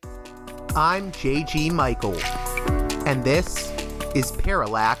I'm J.G. Michael, and this is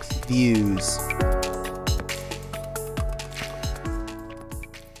Parallax Views.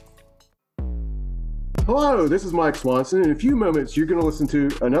 Hello, this is Mike Swanson. In a few moments, you're going to listen to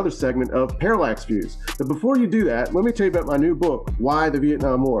another segment of Parallax Views. But before you do that, let me tell you about my new book, Why the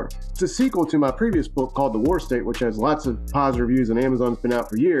Vietnam War. It's a sequel to my previous book called The War State, which has lots of positive reviews and Amazon's been out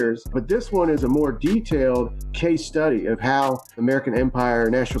for years. But this one is a more detailed case study of how the American empire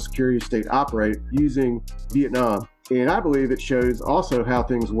and national security state operate using Vietnam. And I believe it shows also how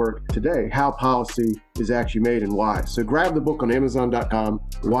things work today, how policy is actually made and why. So grab the book on Amazon.com,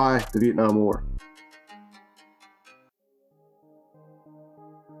 Why the Vietnam War.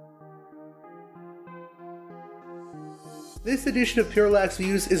 This edition of Parallax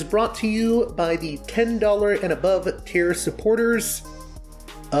Views is brought to you by the $10 and above tier supporters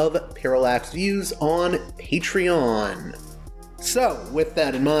of Parallax Views on Patreon. So, with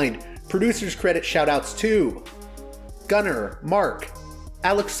that in mind, producers credit shoutouts to Gunnar, Mark,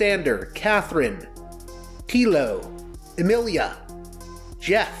 Alexander, Catherine, Tilo, Emilia,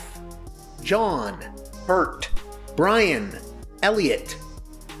 Jeff, John, Bert, Brian, Elliot,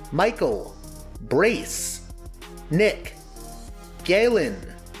 Michael, Brace, Nick, Galen,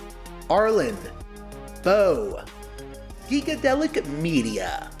 Arlen, Bo, Geekadelic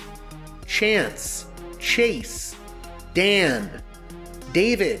Media, Chance, Chase, Dan,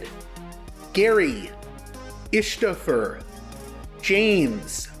 David, Gary, Ishtofer,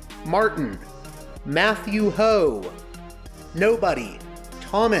 James, Martin, Matthew Ho, Nobody,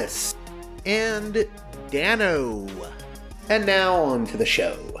 Thomas, and Dano. And now on to the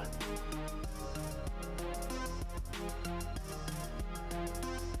show.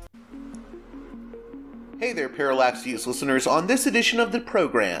 Hey there, Parallax Views listeners. On this edition of the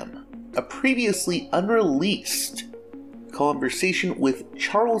program, a previously unreleased conversation with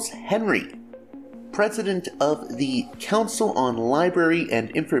Charles Henry, president of the Council on Library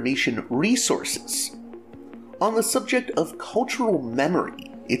and Information Resources, on the subject of cultural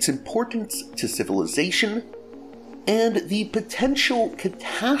memory, its importance to civilization, and the potential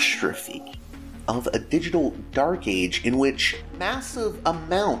catastrophe of a digital dark age in which massive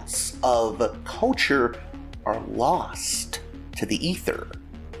amounts of culture are lost to the ether.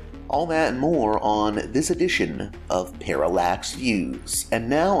 All that and more on this edition of Parallax Views. And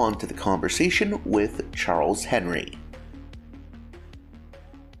now on to the conversation with Charles Henry.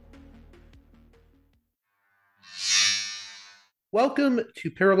 Welcome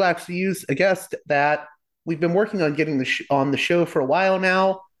to Parallax Views, a guest that we've been working on getting on the show for a while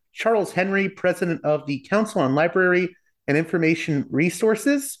now. Charles Henry, president of the Council on Library and Information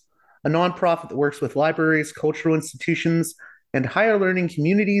Resources, a nonprofit that works with libraries, cultural institutions, and higher learning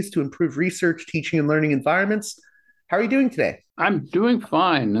communities to improve research, teaching, and learning environments. How are you doing today? I'm doing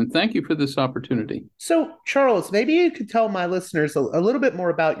fine, and thank you for this opportunity. So, Charles, maybe you could tell my listeners a little bit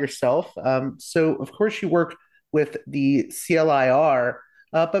more about yourself. So, of course, you work with the CLIR,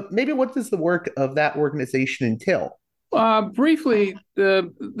 but maybe what does the work of that organization entail? Briefly,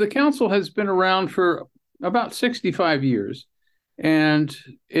 the council has been around for about 65 years. And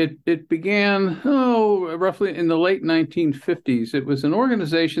it began, roughly in the late 1950s. It was an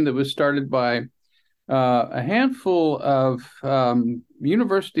organization that was started by a handful of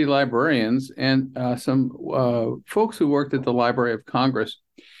university librarians and some folks who worked at the Library of Congress.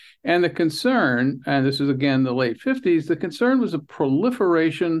 And the concern, and this is again the late 50s, the concern was a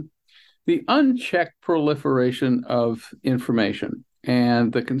proliferation, the unchecked proliferation of information.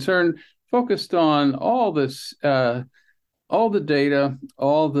 And the concern focused on all this all the data,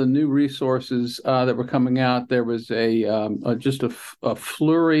 all the new resources that were coming out. There was just a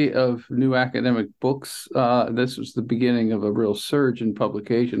flurry of new academic books. This was the beginning of a real surge in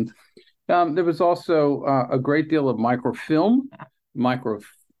publication. There was also a great deal of microfilm,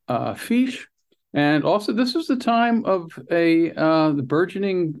 microfiche, and also this was the time of the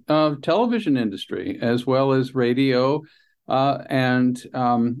burgeoning television industry, as well as radio and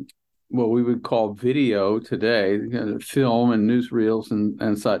what we would call video today, film and newsreels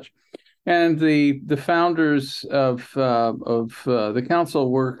and such. And the founders of the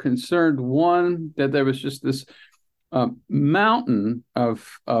council were concerned, one, that there was just this mountain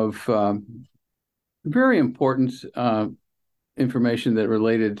of very important information that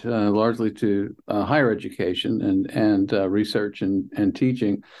related largely to higher education and research and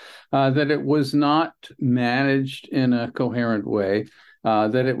teaching, that it was not managed in a coherent way.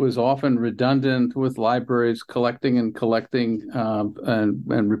 That it was often redundant with libraries collecting and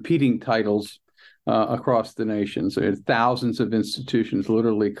repeating titles across the nation. So thousands of institutions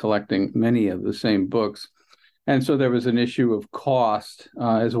literally collecting many of the same books. And so there was an issue of cost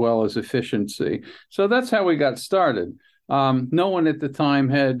as well as efficiency. So that's how we got started. No one at the time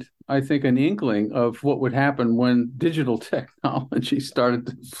had, I think, an inkling of what would happen when digital technology started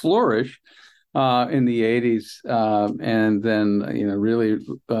to flourish in the 80s, and then really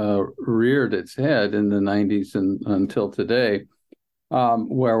reared its head in the 90s and until today,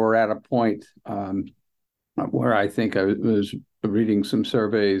 where we're at a point where I think I was reading some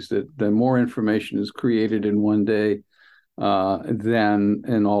surveys that the more information is created in one day than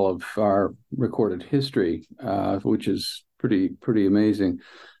in all of our recorded history, which is pretty amazing.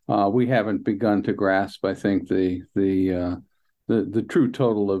 We haven't begun to grasp, I think, the true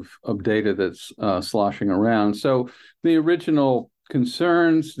total of data that's sloshing around. So the original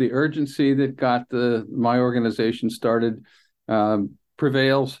concerns, the urgency that got my organization started,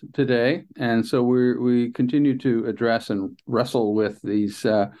 prevails today, and so we continue to address and wrestle with these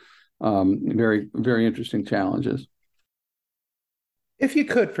very, very interesting challenges. If you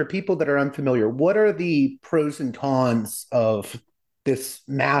could, for people that are unfamiliar, what are the pros and cons of this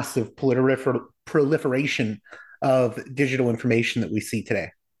massive proliferation of digital information that we see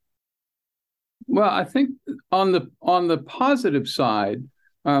today? Well, I think on the positive side,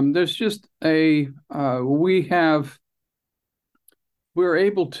 there's just we're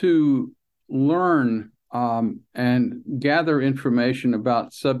able to learn and gather information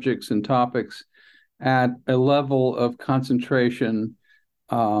about subjects and topics at a level of concentration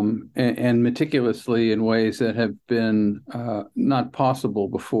and meticulously in ways that have been not possible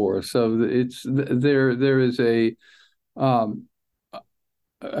before. So there is a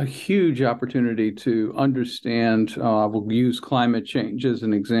huge opportunity to understand. We'll use climate change as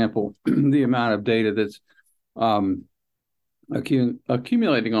an example. The amount of data that's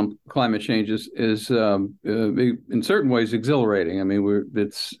accumulating on climate change is in certain ways exhilarating. I mean,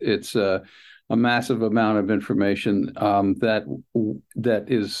 it's a massive amount of information that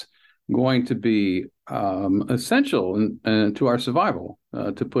is going to be essential to our survival,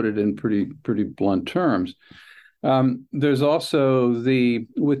 to put it in pretty blunt terms. There's also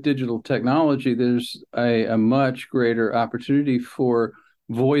with digital technology, there's a much greater opportunity for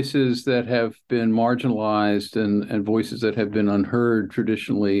voices that have been marginalized and voices that have been unheard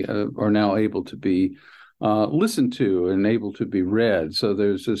traditionally are now able to be listened to and able to be read. So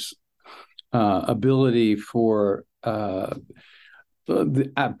there's this ability for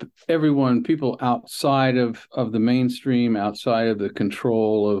people outside of the mainstream, outside of the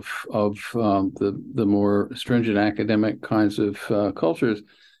control of the more stringent academic kinds of cultures,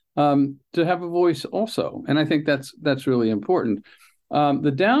 to have a voice also. And I think that's really important.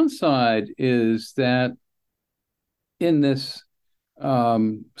 The downside is that in this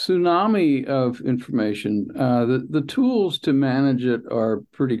tsunami of information, the tools to manage it are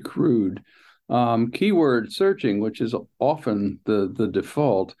pretty crude. Keyword searching, which is often the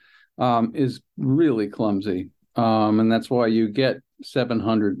default, is really clumsy. And that's why you get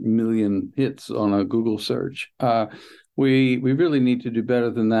 700 million hits on a Google search. We really need to do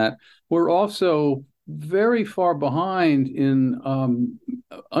better than that. We're also very far behind in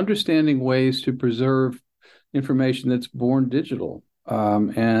understanding ways to preserve information that's born digital.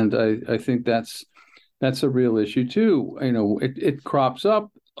 And I think that's a real issue too. It crops up.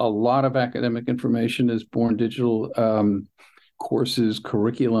 A lot of academic information is born digital, courses,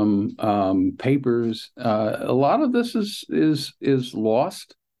 curriculum, papers. A lot of this is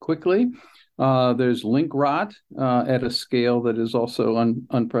lost quickly. There's link rot at a scale that is also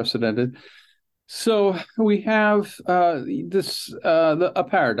unprecedented. So we have a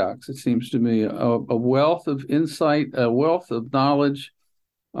paradox, it seems to me, a wealth of insight, a wealth of knowledge,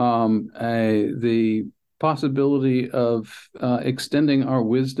 the possibility of extending our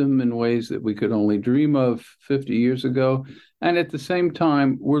wisdom in ways that we could only dream of 50 years ago. And at the same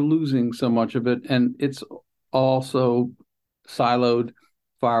time, we're losing so much of it. And it's also siloed,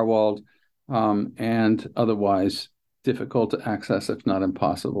 firewalled, and otherwise difficult to access, if not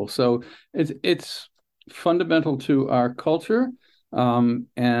impossible. So it's fundamental to our culture.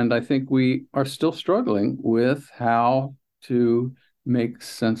 And I think we are still struggling with how to make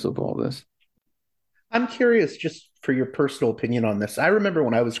sense of all this. I'm curious, just for your personal opinion on this. I remember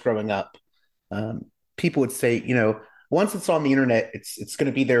when I was growing up, people would say, once it's on the internet, it's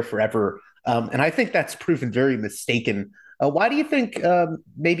going to be there forever. And I think that's proven very mistaken. Why do you think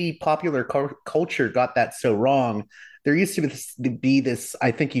maybe popular culture got that so wrong? There used to be this, I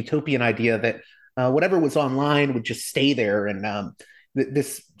think, utopian idea that whatever was online would just stay there, and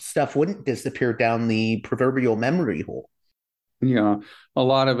this stuff wouldn't disappear down the proverbial memory hole. Yeah, a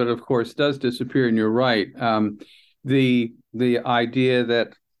lot of it, of course, does disappear, and you're right. The idea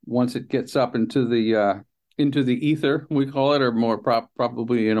that once it gets up into the into the ether, we call it, or more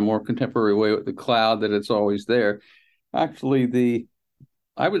probably in a more contemporary way with the cloud, that it's always there. Actually,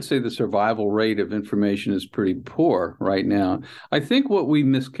 I would say the survival rate of information is pretty poor right now. I think what we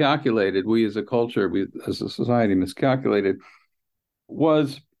miscalculated, we as a culture, we as a society miscalculated,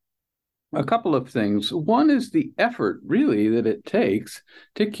 was a couple of things. One is the effort, really, that it takes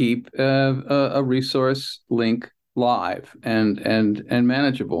to keep a resource link live and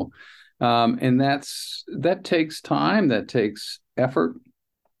manageable, and that takes time, that takes effort.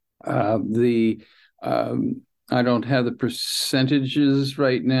 The I don't have the percentages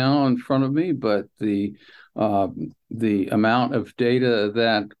right now in front of me, but the amount of data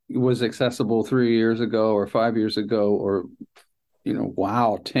that was accessible 3 years ago or 5 years ago, or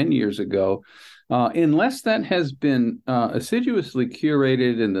 10 years ago, unless that has been assiduously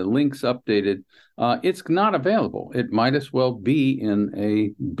curated and the links updated, it's not available. It might as well be in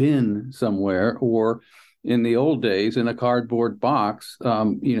a bin somewhere, or in the old days in a cardboard box,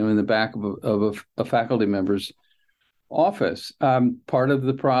 in the back of a faculty member's office. Part of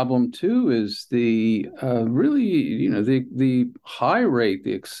the problem too is the high rate,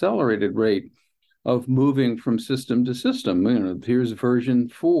 the accelerated rate of moving from system to system. Here's version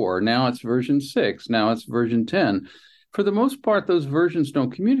 4, now it's version 6, now it's version 10. For the most part, those versions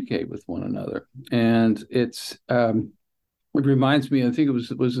don't communicate with one another, and it reminds me, I think it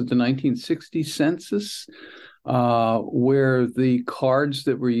was it the 1960 census, where the cards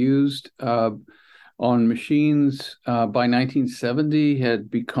that were used on machines by 1970 had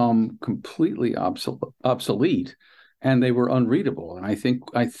become completely obsolete, and they were unreadable. And I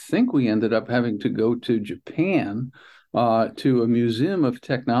think we ended up having to go to Japan, to a museum of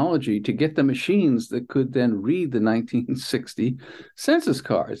technology, to get the machines that could then read the 1960 census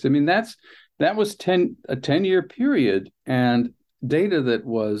cards. I mean, that was a 10-year period, and data that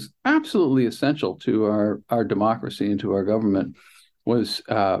was absolutely essential to our democracy and to our government was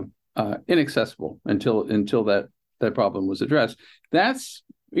inaccessible until that problem was addressed. That's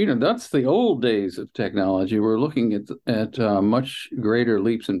the old days of technology. We're looking at much greater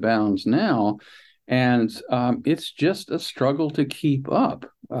leaps and bounds now, and it's just a struggle to keep up.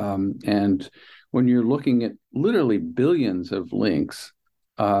 And when you're looking at literally billions of links,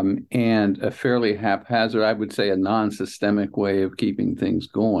 and a fairly haphazard, I would say a non-systemic way of keeping things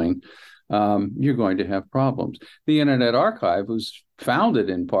going, you're going to have problems. The Internet Archive was founded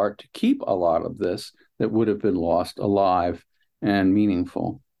in part to keep a lot of this that would have been lost alive and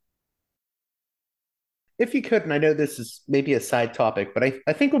meaningful. If you could, and I know this is maybe a side topic, but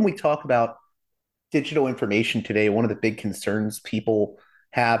I think when we talk about digital information today, one of the big concerns people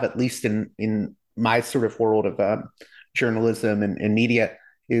have, at least in my sort of world of journalism and media,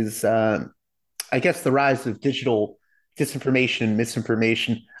 is I guess the rise of digital disinformation and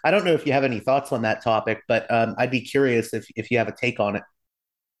misinformation. I don't know if you have any thoughts on that topic, but I'd be curious if you have a take on it.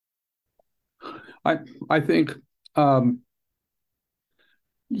 I think,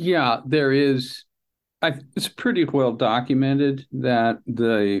 there is. It's pretty well documented that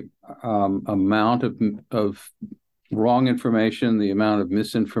the amount of wrong information, the amount of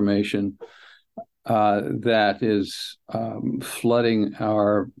misinformation that is flooding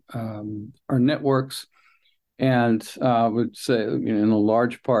our networks, and I would say, in a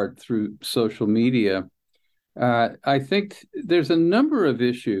large part through social media. I think there's a number of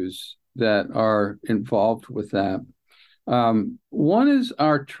issues that are involved with that. One is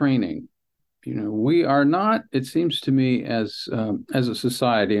our training. We are not, it seems to me, as a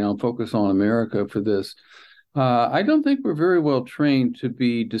society, and I'll focus on America for this, I don't think we're very well trained to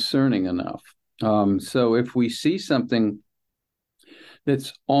be discerning enough. So if we see something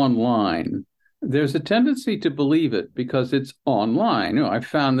that's online, there's a tendency to believe it because it's online. I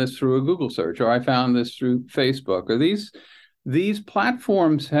found this through a Google search, or I found this through Facebook, or these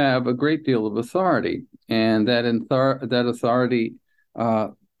platforms have a great deal of authority, and that authority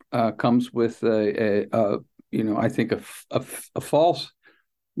comes with I think a false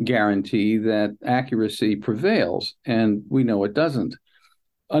guarantee that accuracy prevails, and we know it doesn't.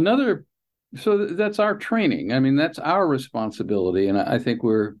 So that's our training. I mean, that's our responsibility, and I think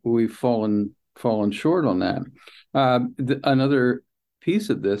we've fallen short on that. Another piece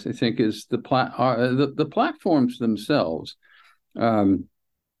of this, I think, is the platforms themselves. There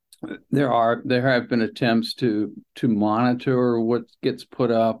have been attempts to monitor what gets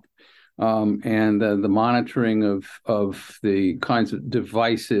put up, and the monitoring of the kinds of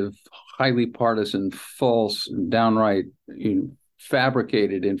divisive, highly partisan, false, downright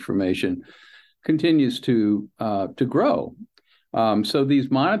fabricated information continues to grow. So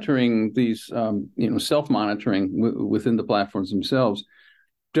self-monitoring within the platforms themselves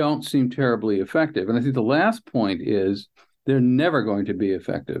don't seem terribly effective. And I think the last point is they're never going to be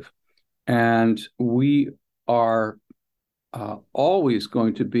effective. And we are always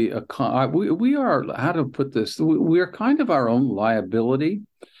going to be we are, how to put this, we are kind of our own liability,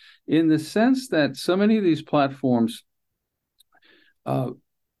 in the sense that so many of these platforms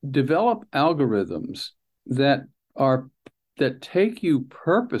develop algorithms that take you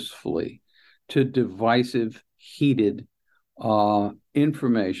purposefully to divisive, heated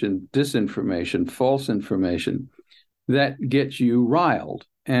information, disinformation, false information that gets you riled.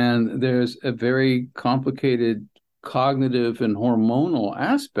 And there's a very complicated cognitive and hormonal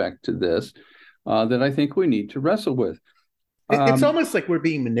aspect to this that I think we need to wrestle with. It's almost like we're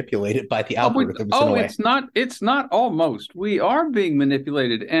being manipulated by the algorithms in a way. It's not almost. We are being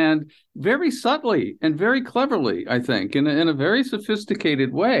manipulated, and very subtly and very cleverly, I think, in a very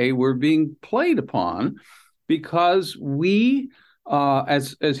sophisticated way, we're being played upon, because we,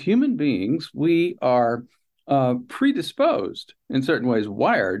 as human beings, we are predisposed, in certain ways,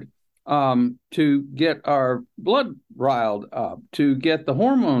 wired to get our blood riled up, to get the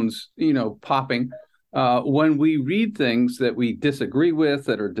hormones, popping when we read things that we disagree with,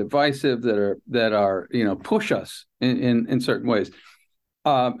 that are divisive, that are push us in certain ways.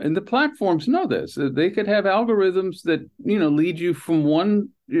 And the platforms know this. They could have algorithms that lead you from one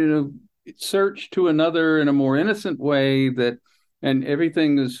search to another in a more innocent way, and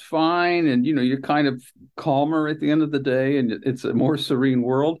everything is fine, and you're kind of calmer at the end of the day, and it's a more serene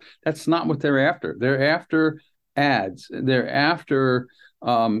world. That's not what they're after. They're after ads. They're after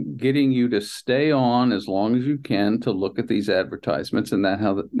getting you to stay on as long as you can to look at these advertisements, and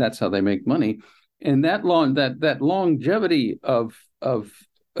that's how they make money. And that longevity of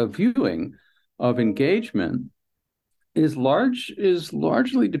viewing, of engagement, is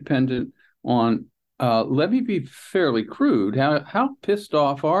largely dependent on. Let me be fairly crude. How pissed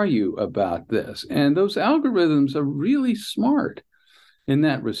off are you about this? And those algorithms are really smart in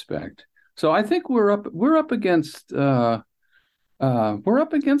that respect. So I think we're up against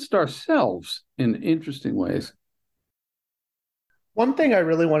ourselves in interesting ways. One thing I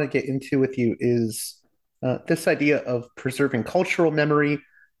really want to get into with you is this idea of preserving cultural memory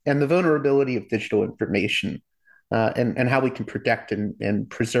and the vulnerability of digital information, and how we can protect and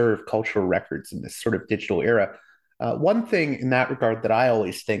preserve cultural records in this sort of digital era. One thing in that regard that I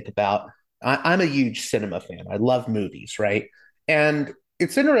always think about, I'm a huge cinema fan. I love movies, right? And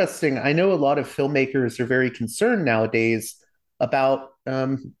it's interesting. I know a lot of filmmakers are very concerned nowadays about,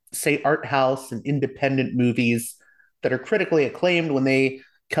 say, art house and independent movies that are critically acclaimed when they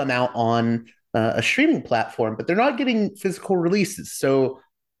come out on a streaming platform, but they're not getting physical releases. So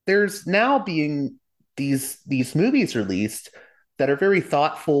there's now being these movies released that are very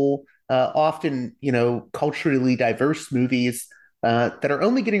thoughtful, often culturally diverse movies that are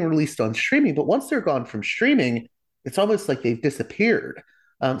only getting released on streaming. But once they're gone from streaming, it's almost like they've disappeared.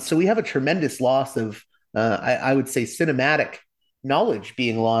 So we have a tremendous loss of, I would say, cinematic knowledge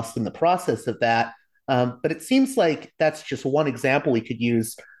being lost in the process of that. But it seems like that's just one example we could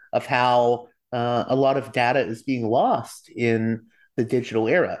use of how a lot of data is being lost in the digital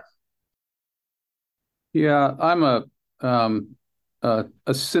era. Yeah, I'm a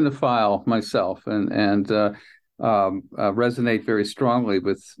cinephile myself, and resonate very strongly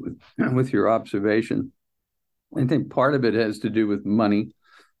with your observation. I think part of it has to do with money,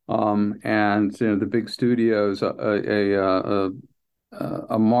 and the big studios, a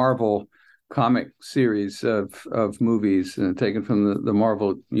Marvel comic series of movies taken from the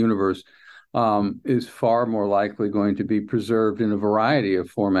Marvel universe is far more likely going to be preserved in a variety of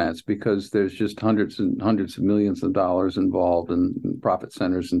formats, because there's just hundreds and hundreds of millions of dollars involved in profit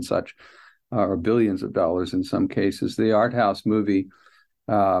centers and such, or billions of dollars in some cases. The art house movie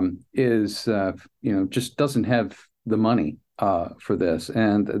is just doesn't have the money for this,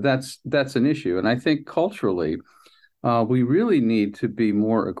 and that's an issue. And I think culturally, we really need to be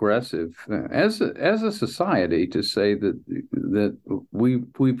more aggressive as a society to say that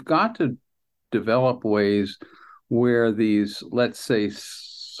we've got to develop ways where these, let's say,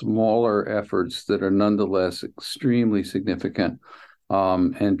 smaller efforts that are nonetheless extremely significant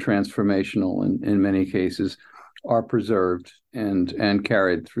and transformational in many cases are preserved and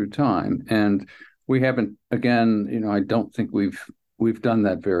carried through time. And we haven't, again, I don't think we've done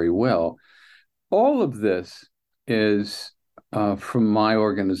that very well. All of this is, from my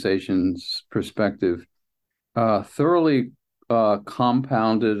organization's perspective, thoroughly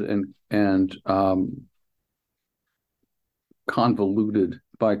compounded and convoluted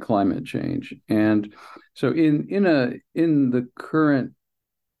by climate change. And so in our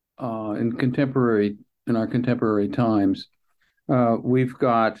contemporary times, we've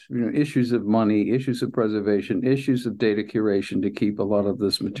got issues of money, issues of preservation, issues of data curation to keep a lot of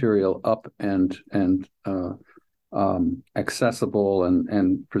this material up and accessible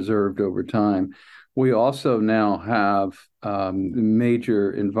and preserved over time. We also now have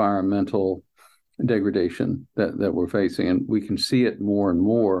major environmental degradation that we're facing, and we can see it more and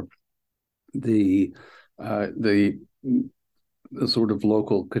more. The sort of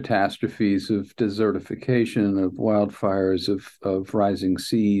local catastrophes of desertification, of wildfires, of rising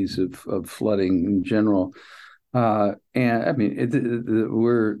seas, of flooding in general. And I mean,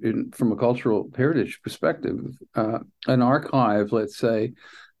 we're from a cultural heritage perspective, an archive, let's say,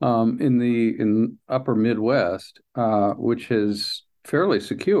 in upper Midwest, which is fairly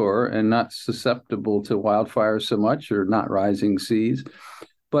secure and not susceptible to wildfires so much, or not rising seas.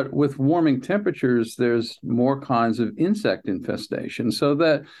 But with warming temperatures, there's more kinds of insect infestation. So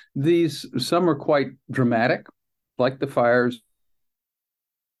that some are quite dramatic, like the fires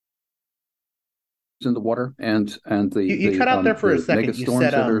in the water and you cut out there for a second.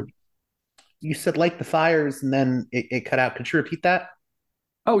 Megastorms You said like the fires, and then it cut out. Could you repeat that?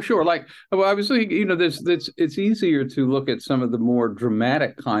 Oh, sure. Like, well, I was thinking, it's easier to look at some of the more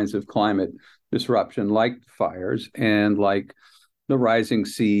dramatic kinds of climate disruption, like fires and like the rising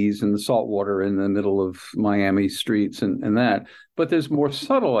seas and the salt water in the middle of Miami streets and that. But there's more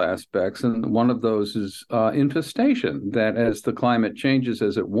subtle aspects, and one of those is infestation, that as the climate changes,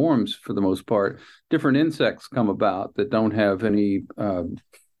 as it warms for the most part, different insects come about that don't have any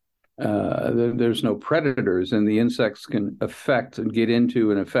there's no predators, and the insects can affect and get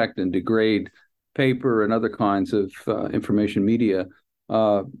into and affect and degrade paper and other kinds of information media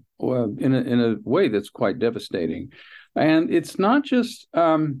in a way that's quite devastating. And it's not just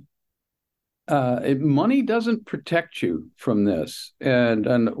money doesn't protect you from this.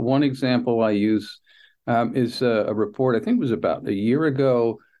 And one example I use is a report, I think it was about a year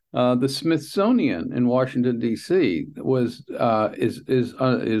ago. The Smithsonian in Washington, D.C. is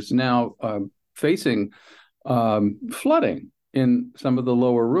now facing flooding in some of the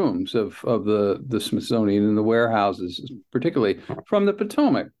lower rooms of the Smithsonian, in the warehouses, particularly from the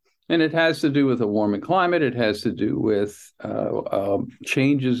Potomac. And it has to do with a warming climate. It has to do with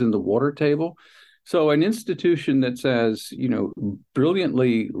changes in the water table. So an institution that's as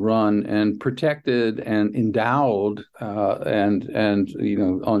brilliantly run and protected and endowed and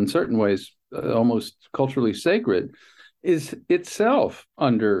in certain ways almost culturally sacred is itself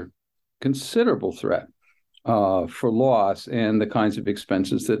under considerable threat for loss and the kinds of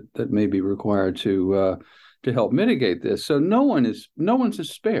expenses that may be required to help mitigate this. So no one's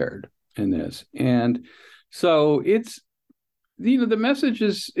spared in this, and so it's the message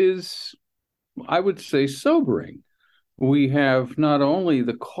is I would say sobering. We have not only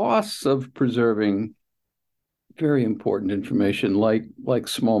the costs of preserving very important information like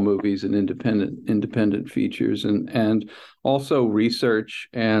small movies and independent features, and also research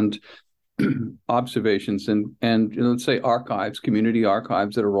and observations and let's say archives, community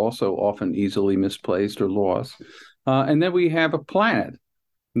archives that are also often easily misplaced or lost. And then we have a planet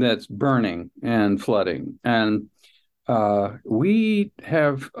that's burning and flooding, and we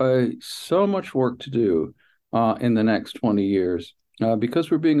have so much work to do in the next 20 years because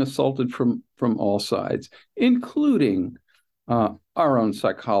we're being assaulted from all sides, including our own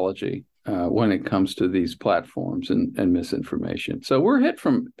psychology when it comes to these platforms and misinformation. So we're hit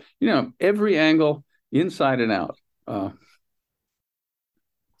from every angle, inside and out.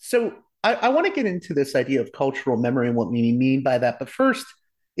 So I want to get into this idea of cultural memory and what we mean by that. But first,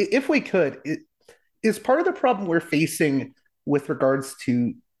 if we could, is part of the problem we're facing with regards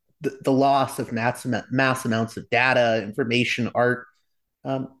to the loss of mass amounts of data, information, art,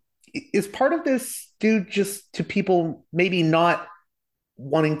 is part of this due just to people maybe not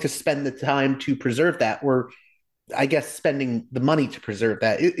wanting to spend the time to preserve that, or I guess spending the money to preserve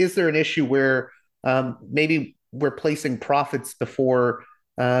that? Is there an issue where maybe we're placing profits before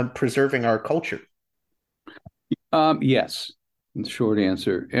preserving our culture? Yes, the short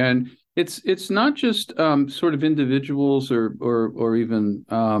answer. And it's not just sort of individuals or even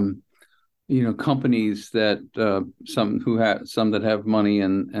companies that some that have money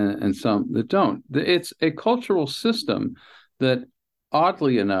and some that don't. It's a cultural system that,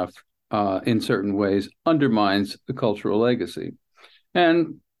 oddly enough, in certain ways, undermines the cultural legacy.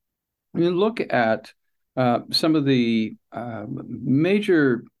 And you look at some of the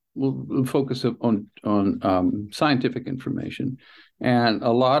major. We'll focus on scientific information, and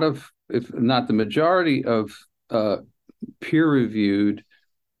a lot of, if not the majority of peer-reviewed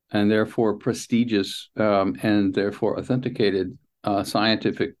and therefore prestigious and therefore authenticated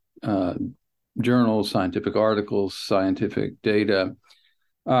scientific journals, scientific articles, scientific data,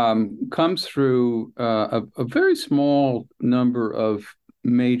 comes through a very small number of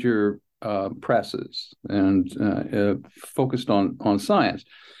major presses and focused on science.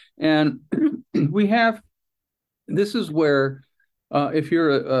 And this is where if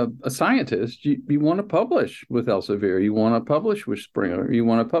you're a scientist, you want to publish with Elsevier, you want to publish with Springer, you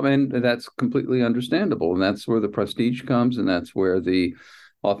want to publish, and that's completely understandable. And that's where the prestige comes, and that's where the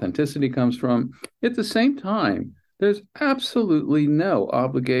authenticity comes from. At the same time, there's absolutely no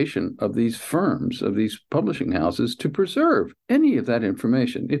obligation of these firms, of these publishing houses, to preserve any of that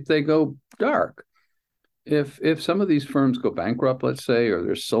information if they go dark. If some of these firms go bankrupt, let's say, or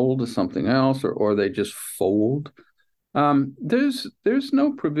they're sold to something else, or they just fold, there's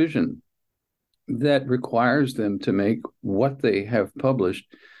no provision that requires them to make what they have published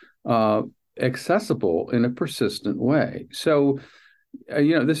accessible in a persistent way. So,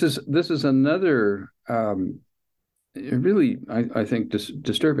 this is another really, I think,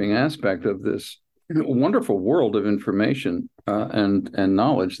 disturbing aspect of this wonderful world of information and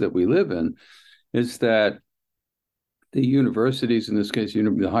knowledge that we live in, is that the universities, in this case,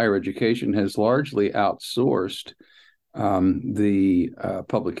 the higher education, has largely outsourced the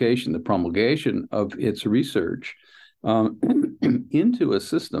publication, the promulgation of its research into a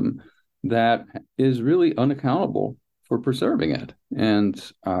system that is really unaccountable for preserving it. And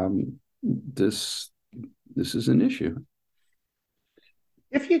this is an issue.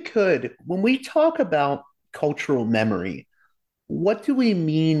 If you could, when we talk about cultural memory, what do we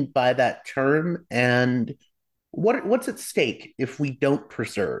mean by that term, and what's at stake if we don't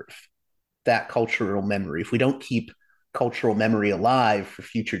preserve that cultural memory, if we don't keep cultural memory alive for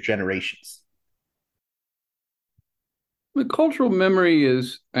future generations? The cultural memory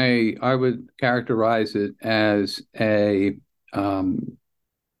is I would characterize it as a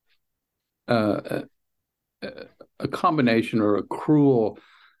combination or accrual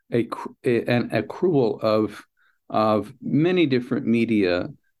of many different media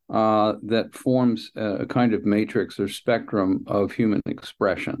that forms a kind of matrix or spectrum of human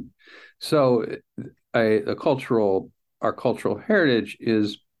expression. So our cultural heritage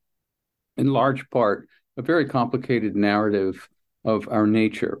is in large part a very complicated narrative of our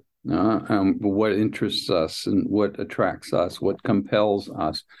nature, what interests us and what attracts us, what compels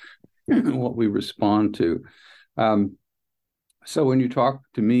us, what we respond to. So when you talk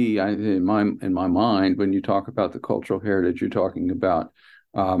to me, in my mind, when you talk about the cultural heritage, you're talking about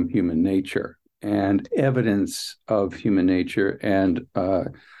human nature and evidence of human nature and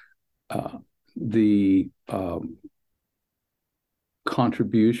the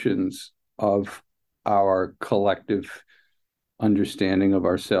contributions of our collective understanding of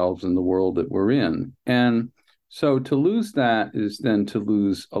ourselves and the world that we're in. And so to lose that is then to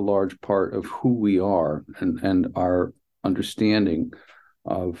lose a large part of who we are and our understanding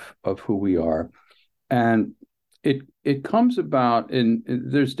of who we are. And it comes about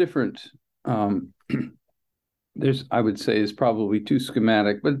there's different I would say is probably too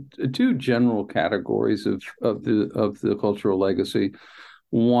schematic, but two general categories of the cultural legacy.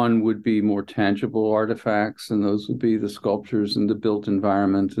 One would be more tangible artifacts, and those would be the sculptures and the built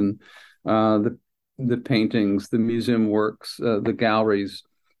environment and the paintings, the museum works, the galleries,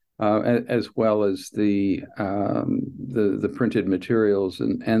 as well as the printed materials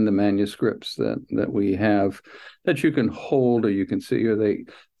and the manuscripts that we have that you can hold or you can see, or they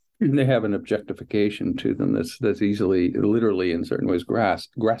have an objectification to them that's easily, literally in certain ways,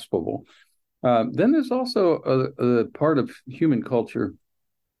 graspable. Then there's also a part of human culture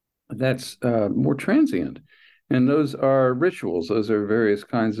that's more transient, and those are rituals. Those are various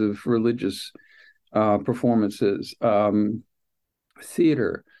kinds of religious performances,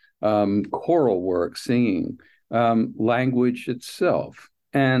 theater, choral work, singing, language itself,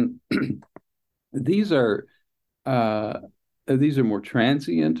 and these are more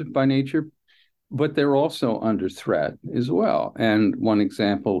transient by nature, but they're also under threat as well. And one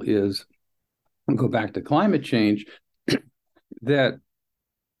example is, I'll go back to climate change, that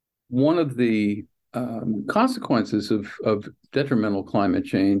one of the consequences of detrimental climate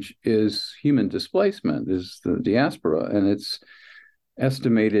change is human displacement, is the diaspora. And it's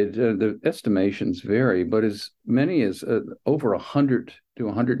estimated, the estimations vary, but as many as over 100 to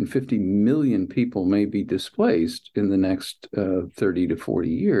 150 million people may be displaced in the next 30 to 40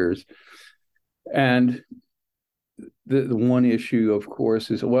 years. And the one issue, of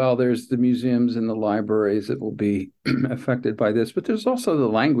course, is, well, there's the museums and the libraries that will be affected by this, but there's also the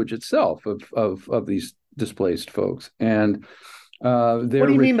language itself of these displaced folks. And what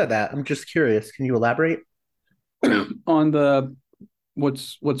do you mean by that? I'm just curious. Can you elaborate? On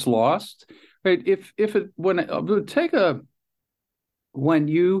what's lost? right? If it when take a when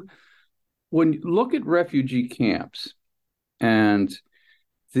you look at refugee camps and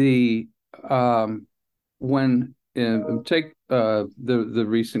the when take the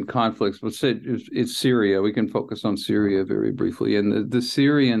recent conflicts. Let's say it's Syria. We can focus on Syria very briefly, and the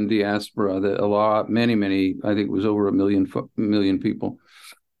Syrian diaspora. Many. I think it was over a million people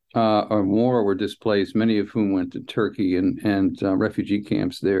or more were displaced. Many of whom went to Turkey and refugee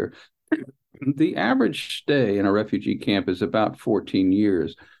camps there. The average stay in a refugee camp is about 14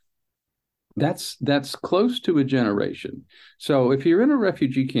 years. That's close to a generation. So if you're in a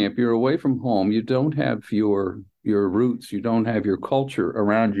refugee camp, you're away from home, you don't have your roots, you don't have your culture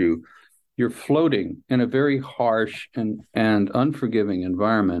around you. You're floating in a very harsh and unforgiving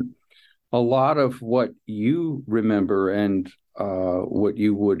environment. A lot of what you remember and what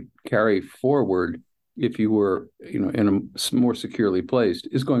you would carry forward if you were, in a more securely placed,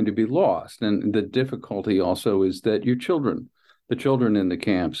 is going to be lost. And the difficulty also is that the children in the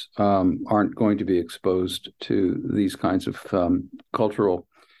camps aren't going to be exposed to these kinds of cultural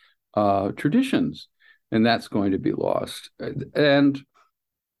traditions, and that's going to be lost. And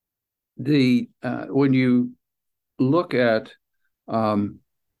when you look at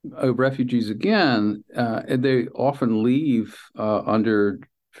refugees again, they often leave under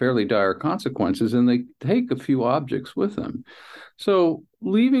fairly dire consequences, and they take a few objects with them. So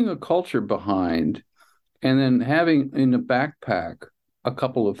leaving a culture behind and then having in the backpack a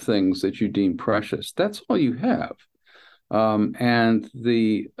couple of things that you deem precious, that's all you have. And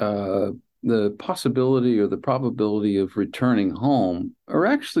the possibility or the probability of returning home are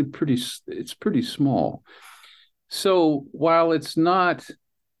actually pretty small. So while it's not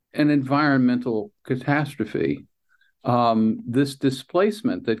an environmental catastrophe, this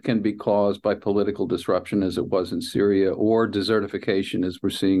displacement that can be caused by political disruption, as it was in Syria, or desertification, as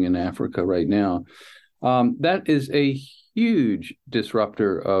we're seeing in Africa right now, that is a huge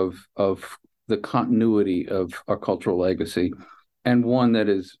disruptor of the continuity of our cultural legacy, and one that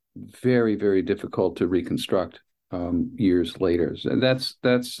is very, very difficult to reconstruct years later. And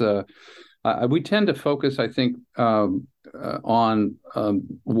we tend to focus, I think, on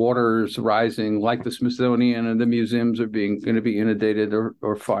waters rising, like the Smithsonian, and the museums are going to be inundated,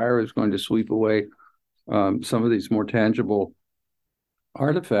 or fire is going to sweep away some of these more tangible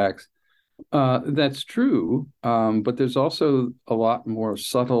artifacts. That's true, but there's also a lot more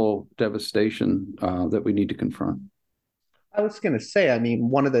subtle devastation that we need to confront. I was going to say, I mean,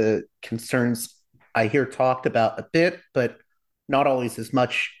 one of the concerns I hear talked about a bit, but not always as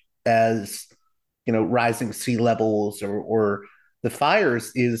much as, rising sea levels or the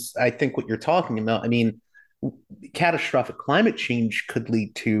fires is, I think, what you're talking about. I mean, catastrophic climate change could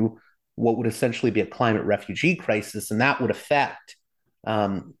lead to what would essentially be a climate refugee crisis, and that would affect,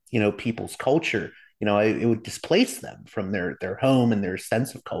 people's culture. It would displace them from their home and their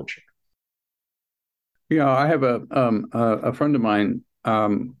sense of culture. Yeah, I have a friend of mine,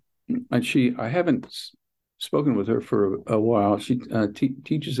 and I haven't spoken with her for a while. She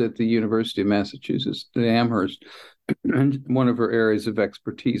teaches at the University of Massachusetts, at Amherst, and one of her areas of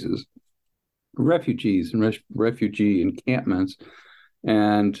expertise is refugees and refugee encampments.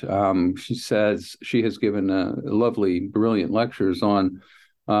 And she says she has given lovely, brilliant lectures on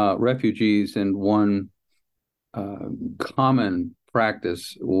refugees, and one common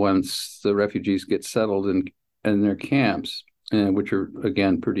practice once the refugees get settled in their camps, which are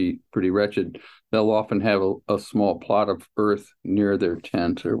again pretty wretched. They'll often have a small plot of earth near their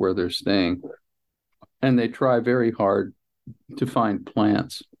tent or where they're staying, and they try very hard to find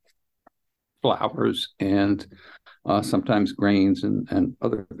plants, flowers, and sometimes grains and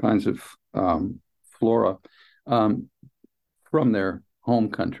other kinds of flora from their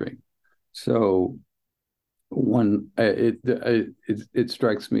home country. So it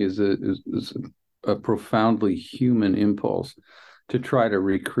strikes me as a profoundly human impulse to try to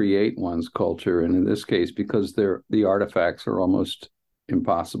recreate one's culture, and in this case, because the artifacts are almost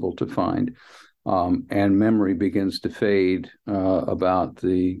impossible to find, and memory begins to fade about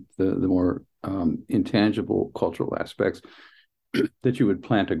the more intangible cultural aspects, that you would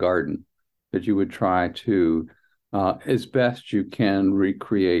plant a garden, that you would try to, as best you can,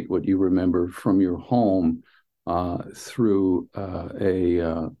 recreate what you remember from your home through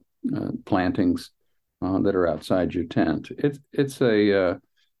plantings that are outside your tent. It's very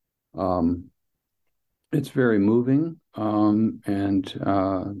moving and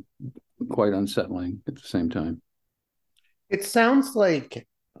quite unsettling at the same time. It sounds like,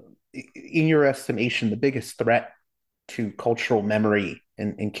 in your estimation, the biggest threat to cultural memory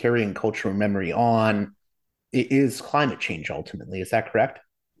and carrying cultural memory on is climate change ultimately. Is that correct?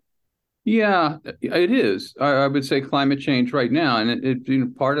 Yeah, it is. I would say climate change right now,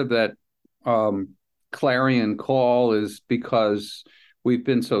 and part of that um, clarion call is because we've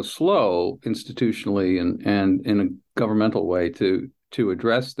been so slow institutionally and in a governmental way to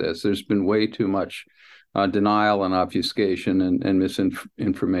address this. There's been way too much denial and obfuscation and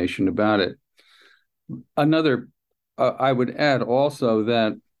misinformation about it. Another, I would add also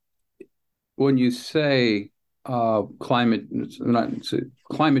that when you say climate, not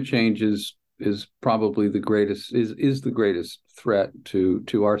climate change is probably the greatest is the greatest threat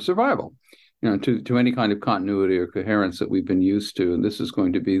to our survival, to any kind of continuity or coherence that we've been used to, and this is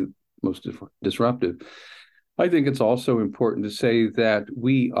going to be most disruptive. I think it's also important to say that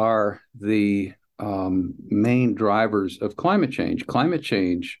we are the main drivers of climate change. Climate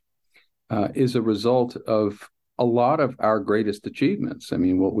change is a result of a lot of our greatest achievements. I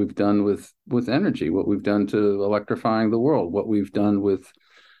mean, what we've done with energy, what we've done to electrifying the world, what we've done with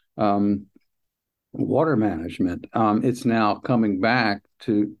water management. It's now coming back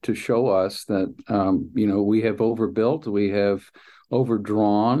to show us that we have overbuilt, we have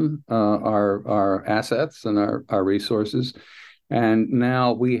overdrawn our assets and our resources, and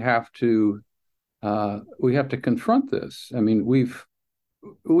now we have to confront this. I mean, we've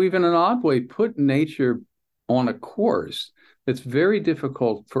in an odd way put nature on a course that's very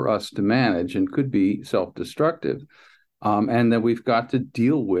difficult for us to manage and could be self-destructive, and that we've got to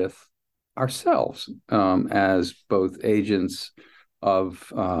deal with ourselves as both agents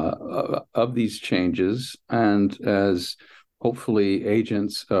of these changes and as hopefully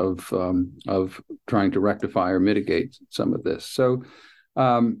agents of trying to rectify or mitigate some of this. So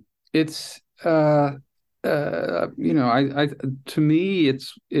it's I to me it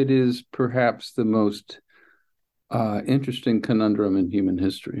is perhaps the most interesting conundrum in human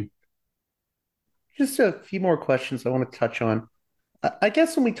history. Just a few more questions I want to touch on. I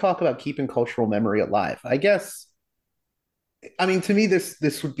guess when we talk about keeping cultural memory alive, I mean, to me,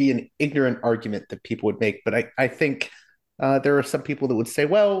 this would be an ignorant argument that people would make, but I think there are some people that would say,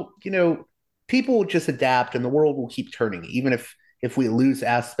 well, people will just adapt and the world will keep turning, even if we lose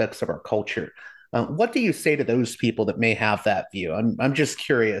aspects of our culture. What do you say to those people that may have that view? I'm just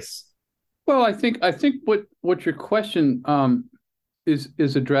curious. Well, I think what your question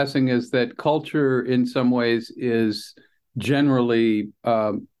is addressing is that culture in some ways is generally,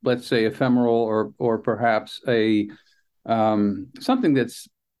 let's say, ephemeral or perhaps a something that's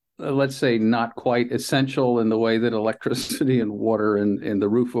let's say not quite essential in the way that electricity and water and the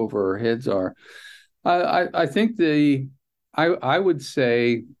roof over our heads are. I think I would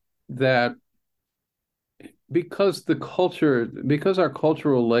say that because our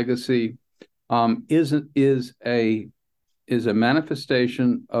cultural legacy is a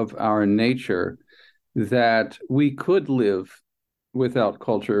manifestation of our nature, that we could live without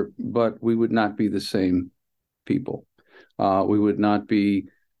culture, but we would not be the same people. We would not be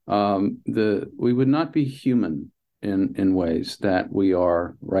human in ways that we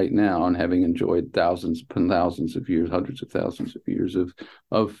are right now, and having enjoyed thousands upon thousands of years, hundreds of thousands of years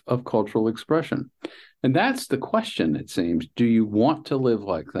of cultural expression. And that's the question, it seems. Do you want to live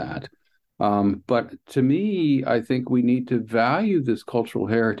like that? But to me, I think we need to value this cultural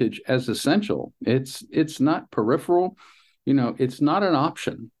heritage as essential. It's not peripheral, it's not an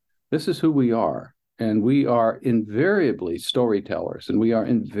option. This is who we are. And we are invariably storytellers, and we are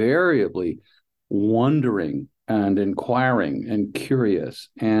invariably wondering and inquiring and curious.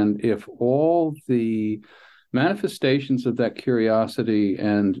 And if all the manifestations of that curiosity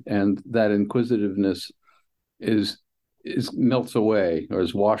and that inquisitiveness is melts away or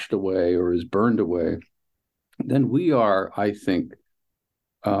is washed away or is burned away, then we are, I think,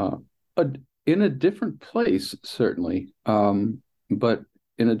 in a different place, certainly, but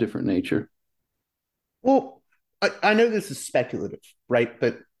in a different nature. Well, I know this is speculative, right?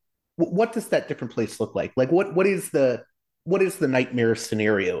 But what does that different place look like? Like, what is the nightmare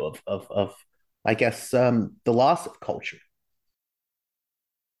scenario of I guess the loss of culture?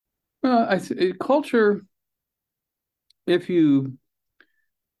 Culture, if you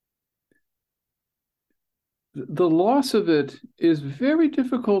the loss of it is very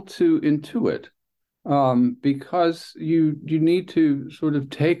difficult to intuit, because you need to sort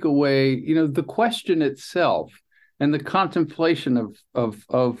of take away, the question itself and the contemplation of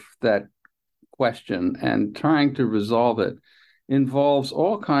that question and trying to resolve it involves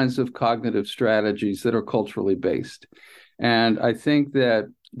all kinds of cognitive strategies that are culturally based. And I think that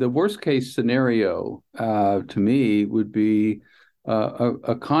the worst case scenario to me would be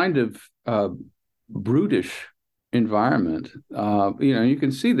a kind of brutish environment. You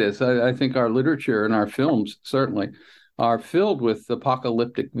can see this. I think our literature and our films certainly are filled with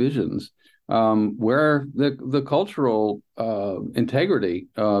apocalyptic visions, where the cultural integrity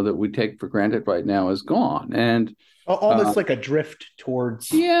that we take for granted right now is gone. And Almost like a drift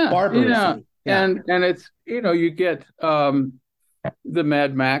towards yeah. barbarism. Yeah. And it's, you get the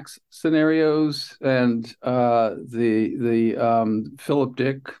Mad Max scenarios and the Philip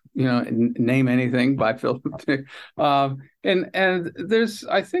Dick, name anything by Philip Dick, and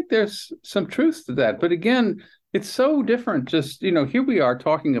I think there's some truth to that. But again, it's so different. Just here we are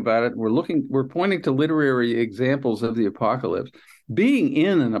talking about it. We're pointing to literary examples of the apocalypse. Being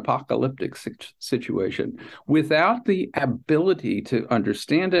in an apocalyptic situation without the ability to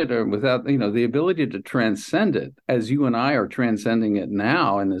understand it, or without the ability to transcend it, as you and I are transcending it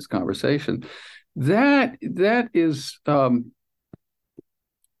now in this conversation, that is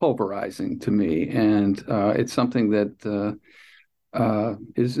pulverizing to me, and it's something that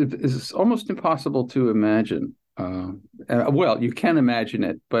is almost impossible to imagine. Well, you can imagine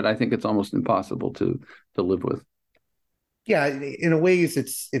it, but I think it's almost impossible to live with. Yeah, in a ways,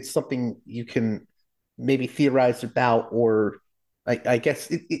 it's something you can maybe theorize about, or I guess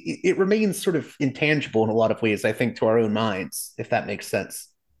it remains sort of intangible in a lot of ways, I think, to our own minds, if that makes sense.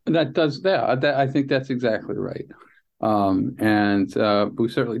 That does that. I think that's exactly right. And we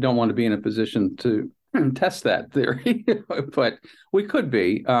certainly don't want to be in a position to test that theory, but we could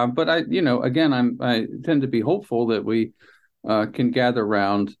be. But again, I tend to be hopeful that we can gather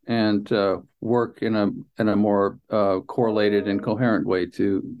around and work in a more correlated and coherent way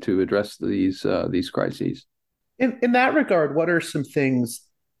to address these crises. In that regard, what are some things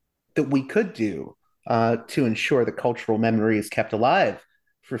that we could do to ensure that cultural memory is kept alive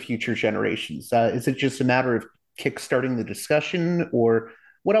for future generations? Is it just a matter of kickstarting the discussion, or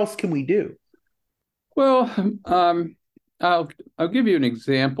what else can we do? Well, I'll give you an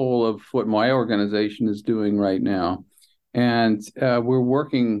example of what my organization is doing right now. And we're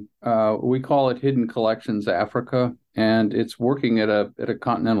working, we call it Hidden Collections Africa, and it's working at a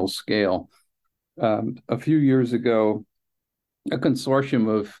continental scale. A few years ago, a consortium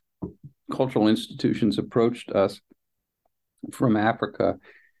of cultural institutions approached us from Africa,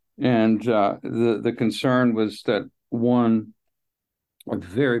 and the concern was that a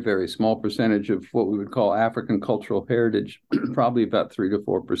very, very small percentage of what we would call African cultural heritage, probably about 3 to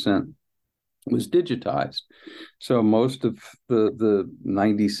 4%, was digitized. So most of the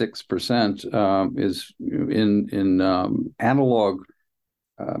 96% is in analog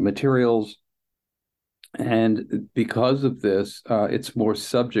materials. And because of this, it's more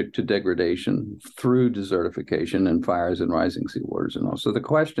subject to degradation through desertification and fires and rising sea waters and all. So the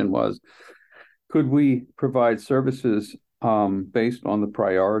question was, could we provide services based on the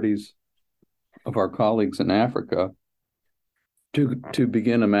priorities of our colleagues in Africa to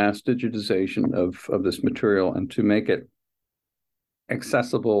begin a mass digitization of this material, and to make it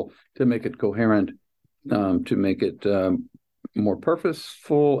accessible, to make it coherent, to make it more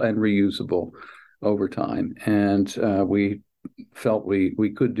purposeful and reusable over time. And we felt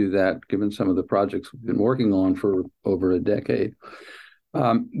we could do that, given some of the projects we've been working on for over a decade.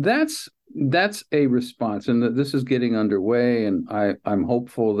 That's a response, and this is getting underway, and I'm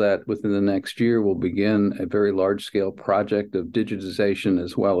hopeful that within the next year we'll begin a very large-scale project of digitization,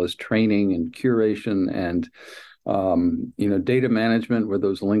 as well as training and curation and data management, where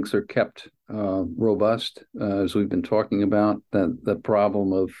those links are kept robust, as we've been talking about. The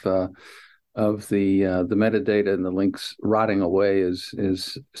problem of the metadata and the links rotting away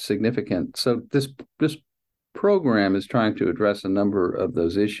is significant. So this program is trying to address a number of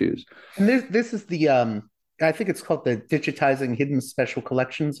those issues. And this is the I think it's called the Digitizing Hidden Special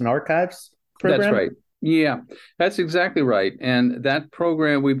Collections and Archives program. That's right. Yeah, that's exactly right. And that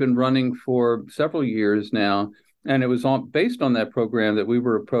program we've been running for several years now. And it was based on that program that we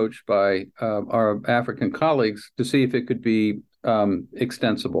were approached by our African colleagues to see if it could be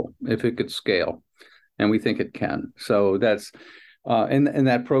extensible, if it could scale. And we think it can. So that's and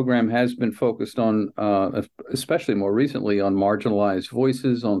that program has been focused on, especially more recently, on marginalized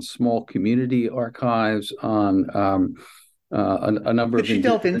voices, on small community archives, on a number of. Could you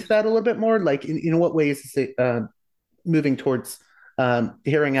delve into that a little bit more? Like, in what ways is it moving towards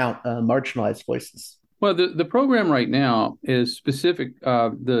hearing out marginalized voices? Well, the program right now is specific.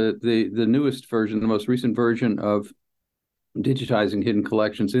 The newest version, the most recent version of digitizing hidden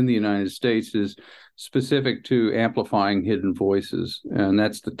collections in the United States is specific to amplifying hidden voices, and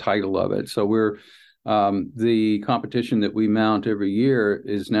that's the title of it. So we're the competition that we mount every year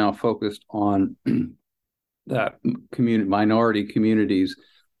is now focused on that minority communities,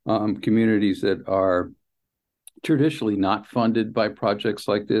 communities that are traditionally not funded by projects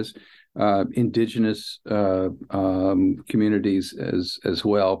like this, indigenous communities as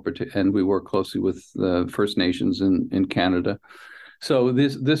well, and we work closely with the First Nations in Canada. So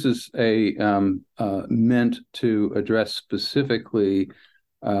this is meant to address specifically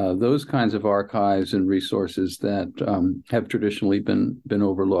those kinds of archives and resources that have traditionally been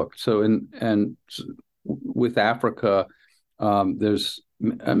overlooked. So with Africa, there's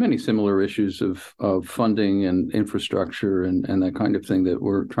many similar issues of funding and infrastructure and that kind of thing that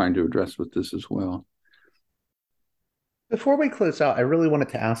we're trying to address with this as well. Before we close out, I really wanted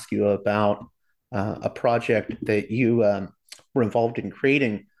to ask you about a project that you were involved in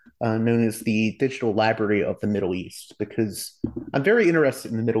creating, known as the Digital Library of the Middle East, because I'm very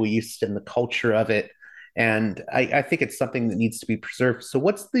interested in the Middle East and the culture of it, and I think it's something that needs to be preserved. So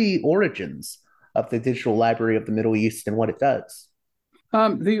what's the origins of the Digital Library of the Middle East and what it does?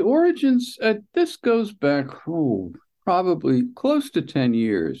 The origins, this goes back, probably close to 10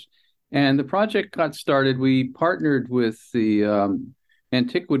 years. And the project got started. We partnered with the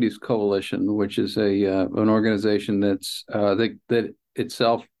Antiquities Coalition, which is an organization that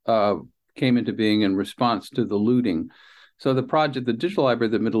itself came into being in response to the looting. So the project, the Digital Library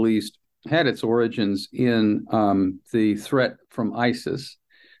of the Middle East, had its origins in the threat from ISIS.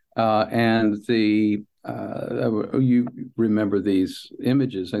 And you remember these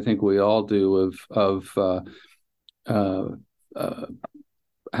images, I think we all do, of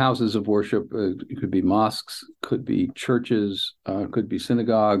houses of worship. It could be mosques, could be churches, could be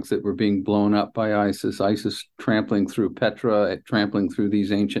synagogues that were being blown up by ISIS trampling through Petra, trampling through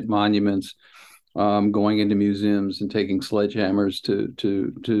these ancient monuments, going into museums and taking sledgehammers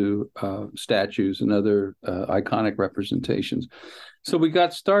to statues and other iconic representations. So we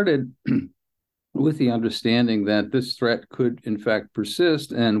got started with the understanding that this threat could in fact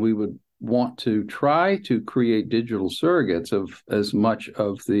persist, and we would want to try to create digital surrogates of as much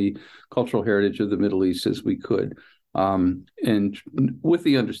of the cultural heritage of the Middle East as we could. And with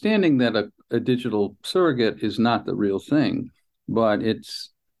the understanding that a digital surrogate is not the real thing, but it's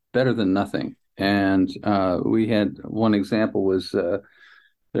better than nothing. And we had one example was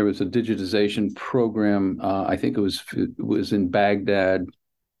there was a digitization program, I think it was in Baghdad,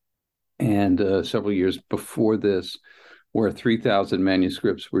 and several years before this, where 3,000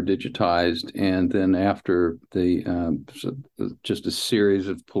 manuscripts were digitized, and then after just a series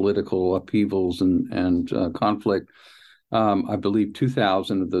of political upheavals and conflict, I believe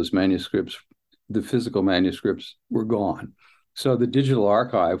 2,000 of those manuscripts, the physical manuscripts, were gone. So the digital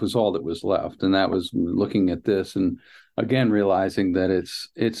archive was all that was left, and that was looking at this and again realizing that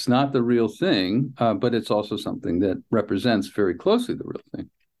it's not the real thing, but it's also something that represents very closely the real thing.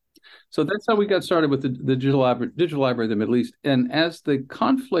 So that's how we got started with the Digital Library of the Middle East. And as the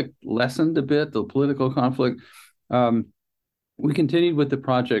conflict lessened a bit, the political conflict, we continued with the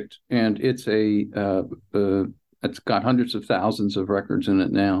project, and it's got hundreds of thousands of records in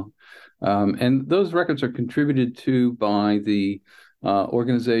it now. And those records are contributed to by the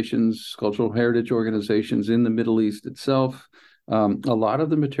organizations, cultural heritage organizations in the Middle East itself. A lot of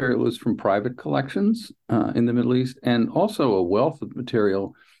the material is from private collections in the Middle East, and also a wealth of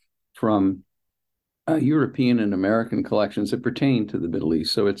material from European and American collections that pertain to the Middle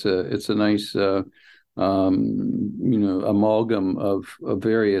East. So it's a nice amalgam of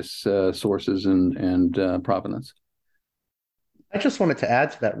various sources and provenance. I just wanted to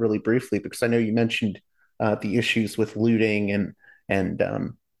add to that really briefly, because I know you mentioned the issues with looting and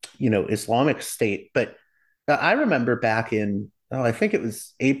Islamic State, but I remember back in I think it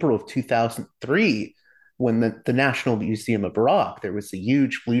was April of 2003 when the National Museum of Iraq, there was a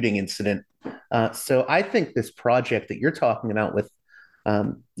huge looting incident. So I think this project that you're talking about with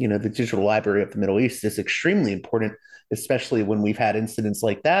the Digital Library of the Middle East is extremely important, especially when we've had incidents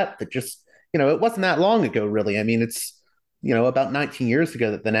like that just it wasn't that long ago, really. I mean, it's about 19 years ago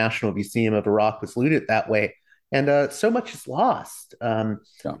that the National Museum of Iraq was looted that way. And so much is lost. Yeah.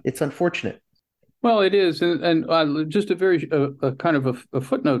 It's unfortunate. Well, it is. And just a very kind of a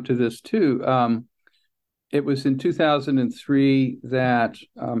footnote to this, too. It was in 2003 that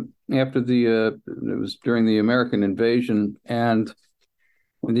after it was during the American invasion, and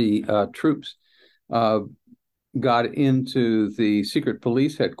the troops got into the secret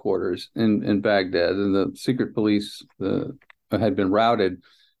police headquarters in Baghdad, and the secret police had been routed,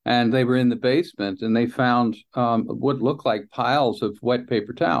 and they were in the basement, and they found what looked like piles of wet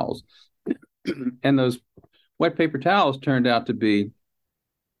paper towels. And those wet paper towels turned out to be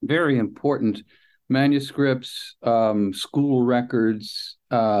very important manuscripts, school records,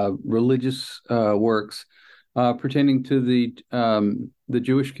 religious works pertaining to the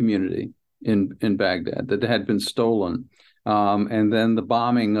Jewish community in Baghdad that had been stolen. And then the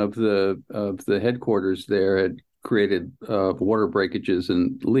bombing of the headquarters there had created water breakages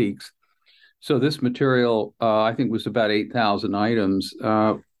and leaks. So this material, I think, was about 8,000 items.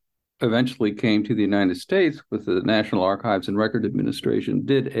 Eventually came to the United States with the National Archives and Record Administration,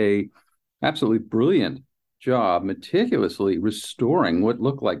 did a absolutely brilliant job meticulously restoring what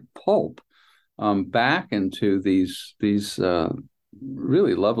looked like pulp back into these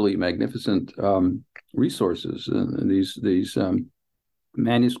really lovely, magnificent resources, and these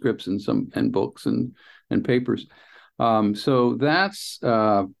manuscripts and books and papers. So that's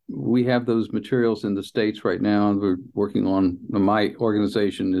we have those materials in the States right now, and we're working on. My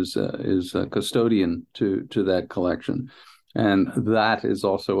organization is a custodian to that collection, and that is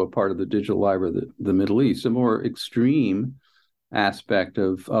also a part of the digital library of the Middle East, a more extreme aspect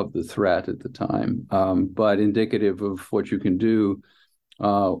of the threat at the time, but indicative of what you can do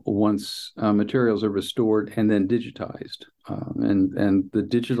once materials are restored and then digitized, and the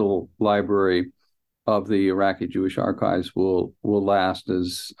digital library of the Iraqi Jewish Archives will last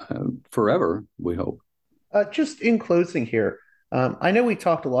as forever, we hope. Just in closing here, I know we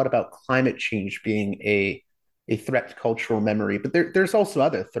talked a lot about climate change being a threat to cultural memory, but there's also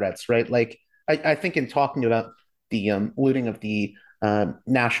other threats, right? Like I think in talking about the looting of the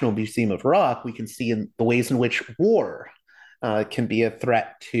National Museum of Iraq, we can see in the ways in which war can be a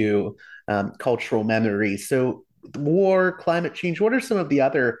threat to cultural memory. So war, climate change, what are some of the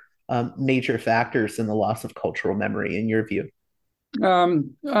other major factors in the loss of cultural memory, in your view?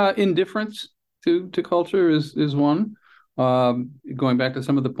 Indifference to culture is one. Going back to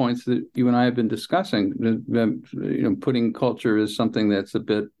some of the points that you and I have been discussing, putting culture as something that's a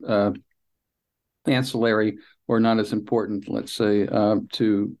bit ancillary or not as important, let's say,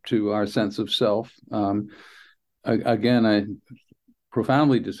 to our sense of self. Again, I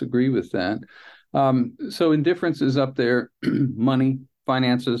profoundly disagree with that. So indifference is up there. Money,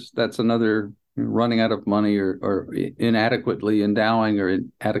 finances, that's another. Running out of money or inadequately endowing or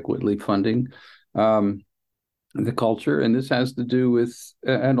inadequately funding the culture. And this has to do with,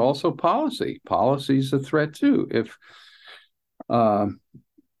 and also policy. Policy is a threat too. If, a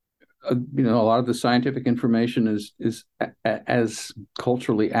lot of the scientific information is as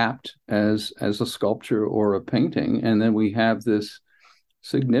culturally apt as a sculpture or a painting. And then we have this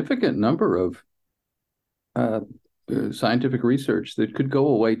significant number of scientific research that could go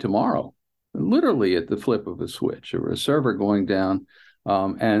away tomorrow, literally at the flip of a switch, or a server going down,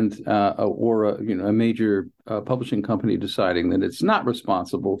 or a major publishing company deciding that it's not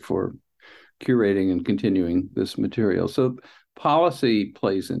responsible for curating and continuing this material. So policy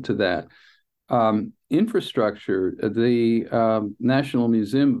plays into that. Infrastructure, the National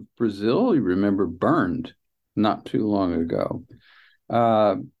Museum of Brazil, you remember, burned not too long ago.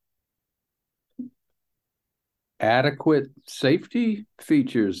 Adequate safety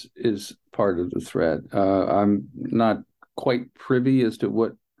features is part of the threat. I'm not quite privy as to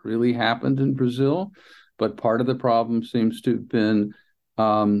what really happened in Brazil, but part of the problem seems to have been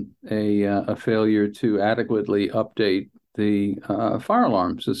a failure to adequately update the fire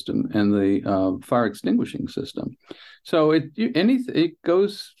alarm system and the fire extinguishing system. So it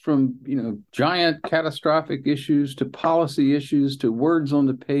goes from giant catastrophic issues to policy issues to words on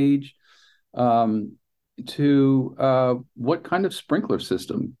the page. To what kind of sprinkler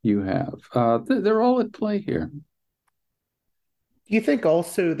system you have. They're all at play here. Do you think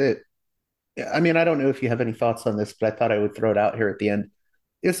also that, I mean, I don't know if you have any thoughts on this, but I thought I would throw it out here at the end.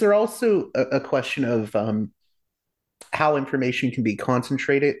 Is there also a question of how information can be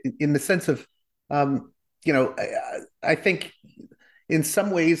concentrated in the sense of, I think in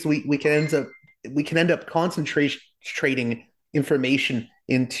some ways we can end up concentrating information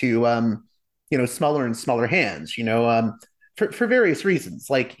into smaller and smaller hands, for various reasons.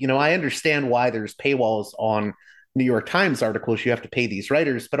 Like, I understand why there's paywalls on New York Times articles. You have to pay these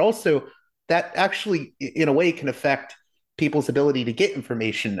writers, but also that actually, in a way, can affect people's ability to get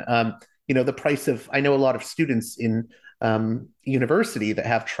information. The price of, I know a lot of students in university that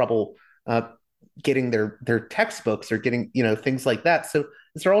have trouble getting their textbooks or getting, things like that. So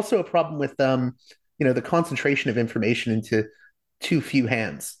is there also a problem with, the concentration of information into too few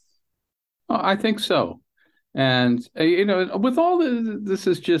hands? I think so. And, with all this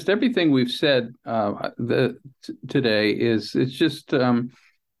is just everything we've said today it's just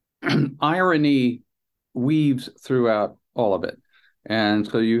irony weaves throughout all of it. And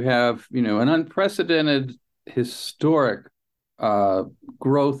so you have, an unprecedented historic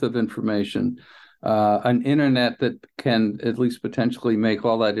growth of information, an internet that can at least potentially make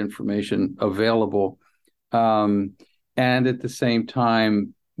all that information available. And at the same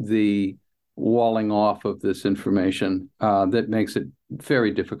time, the walling off of this information that makes it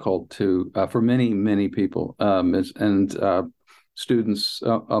very difficult to for many people and students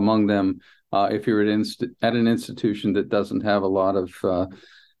among them. If you're at an institution that doesn't have a lot of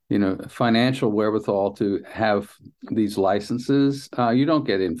financial wherewithal to have these licenses, you don't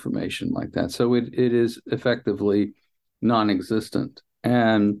get information like that. So it is effectively non-existent.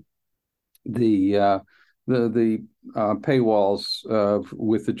 And the paywalls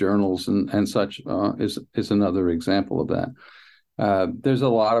with the journals and such is another example of that. There's a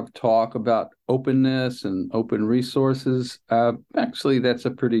lot of talk about openness and open resources. Actually, that's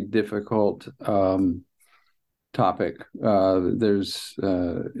a pretty difficult topic.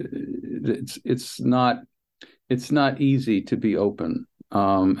 It's not easy to be open,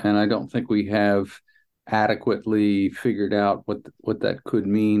 and I don't think we have adequately figured out what that could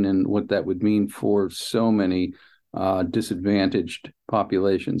mean and what that would mean for so many disadvantaged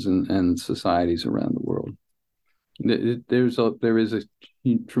populations and societies around the world. There is a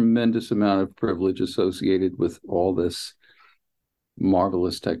tremendous amount of privilege associated with all this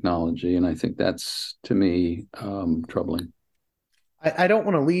marvelous technology, and I think that's, to me, troubling. I don't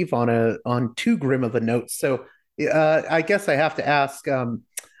want to leave on too grim of a note, so I guess I have to ask,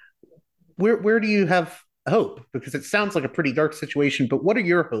 where do you have hope? Because it sounds like a pretty dark situation, but what are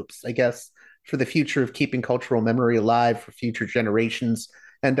your hopes, I guess, for the future of keeping cultural memory alive for future generations?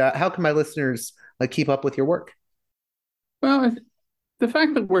 And how can my listeners keep up with your work? Well, the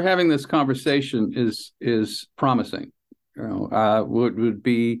fact that we're having this conversation is promising. What would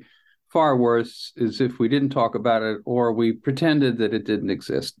be far worse is if we didn't talk about it or we pretended that it didn't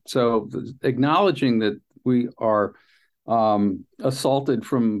exist. So acknowledging that we are assaulted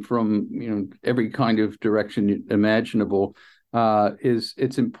from every kind of direction imaginable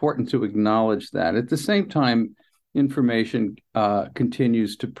it's important to acknowledge that. At the same time, information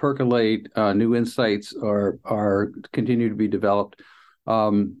continues to percolate. New insights are continue to be developed.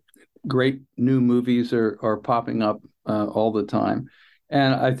 Great new movies are popping up all the time,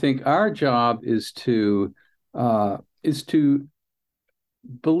 and I think our job is to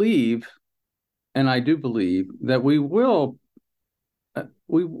believe, and I do believe that we'll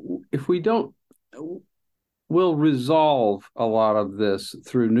resolve a lot of this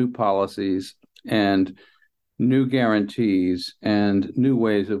through new policies and new guarantees and new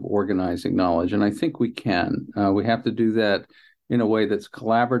ways of organizing knowledge. And I think we can. We have to do that in a way that's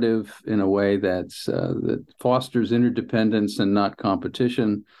collaborative, in a way that fosters interdependence and not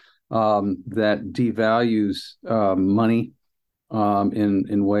competition, that devalues money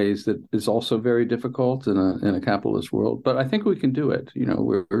in ways that is also very difficult in a capitalist world. But I think we can do it.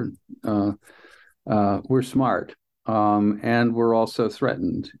 We're smart, and we're also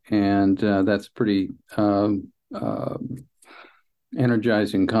threatened, and that's pretty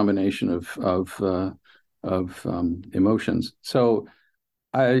energizing combination of emotions. So,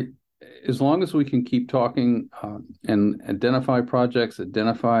 as long as we can keep talking and identify projects,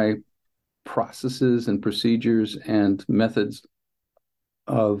 identify processes and procedures and methods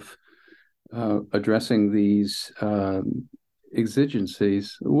of addressing these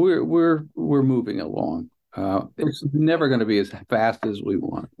exigencies, we're moving along. It's never going to be as fast as we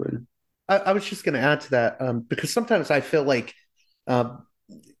want. But I was just going to add to that because sometimes I feel like,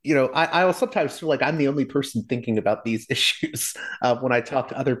 I will sometimes feel like I'm the only person thinking about these issues when I talk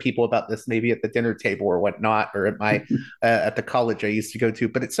to other people about this, maybe at the dinner table or whatnot, or at my at the college I used to go to.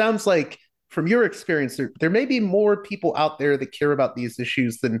 But it sounds like, from your experience, there may be more people out there that care about these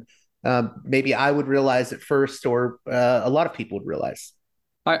issues than maybe I would realize at first, or a lot of people would realize.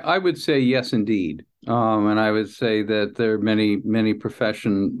 I would say yes, indeed. And I would say that there are many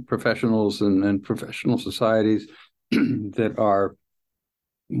professionals and professional societies that are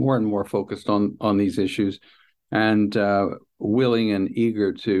more and more focused on these issues and willing and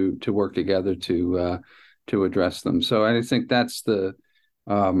eager to work together to address them. So I think that's there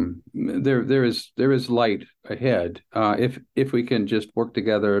is light ahead if we can just work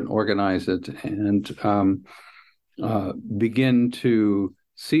together and organize it and begin to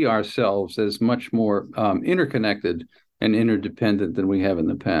see ourselves as much more interconnected and interdependent than we have in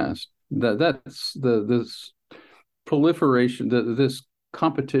the past. That's this proliferation, this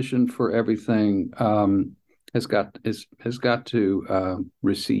competition for everything has got to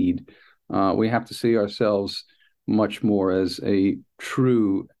recede. We have to see ourselves much more as a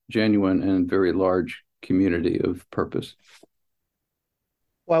true, genuine, and very large community of purpose.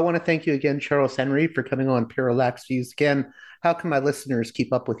 Well, I want to thank you again, Charles Henry, for coming on Parallax Views again. How can my listeners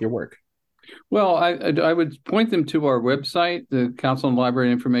keep up with your work? Well, I would point them to our website, the Council on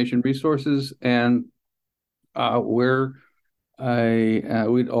Library and Information Resources, and we'd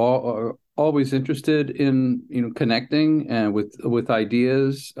always interested in connecting and with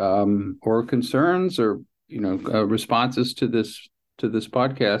ideas or concerns or responses to this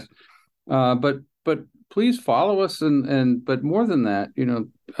podcast. But please follow us and but more than that,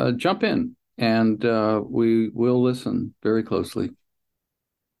 jump in and we will listen very closely.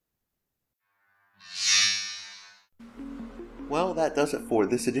 Well, that does it for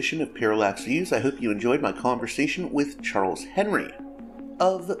this edition of Parallax Views. I hope you enjoyed my conversation with Charles Henry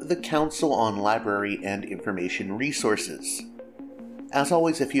of the Council on Library and Information Resources. As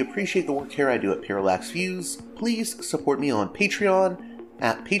always, if you appreciate the work here I do at Parallax Views, please support me on Patreon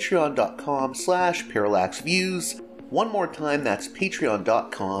at patreon.com/parallaxviews. One more time, that's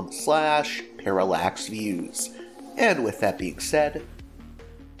patreon.com/parallaxviews. And with that being said,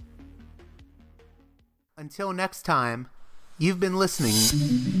 until next time, you've been listening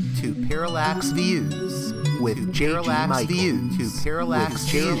to Parallax Views with Parallax Views to Parallax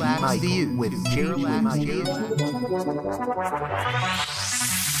Views with Parallax Views.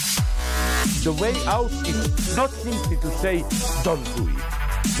 The way out is not simply to say don't do it,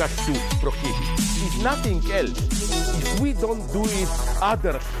 just to prohibit. It's nothing else. If we don't do it,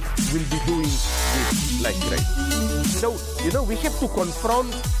 others will be doing it like crazy. So, we have to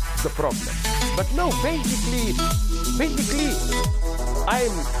confront the problem. But no, basically,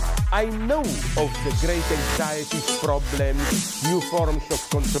 I know of the great anxieties, problems, new forms of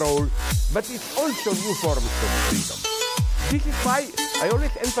control, but it's also new forms of freedom. This is why I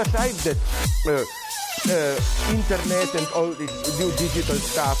always emphasize that internet and all this new digital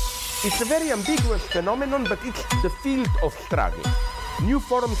stuff, it's a very ambiguous phenomenon, but it's the field of struggle. New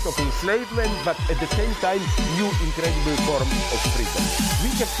forms of enslavement, but at the same time, new incredible forms of freedom. We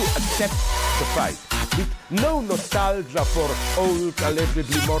have to accept the fight with no nostalgia for old,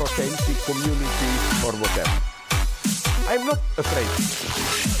 allegedly more authentic communities or whatever. I'm not afraid.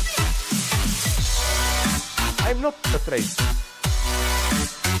 I'm not afraid.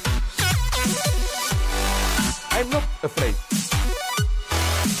 I'm not afraid.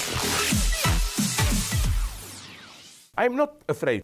 I'm not afraid.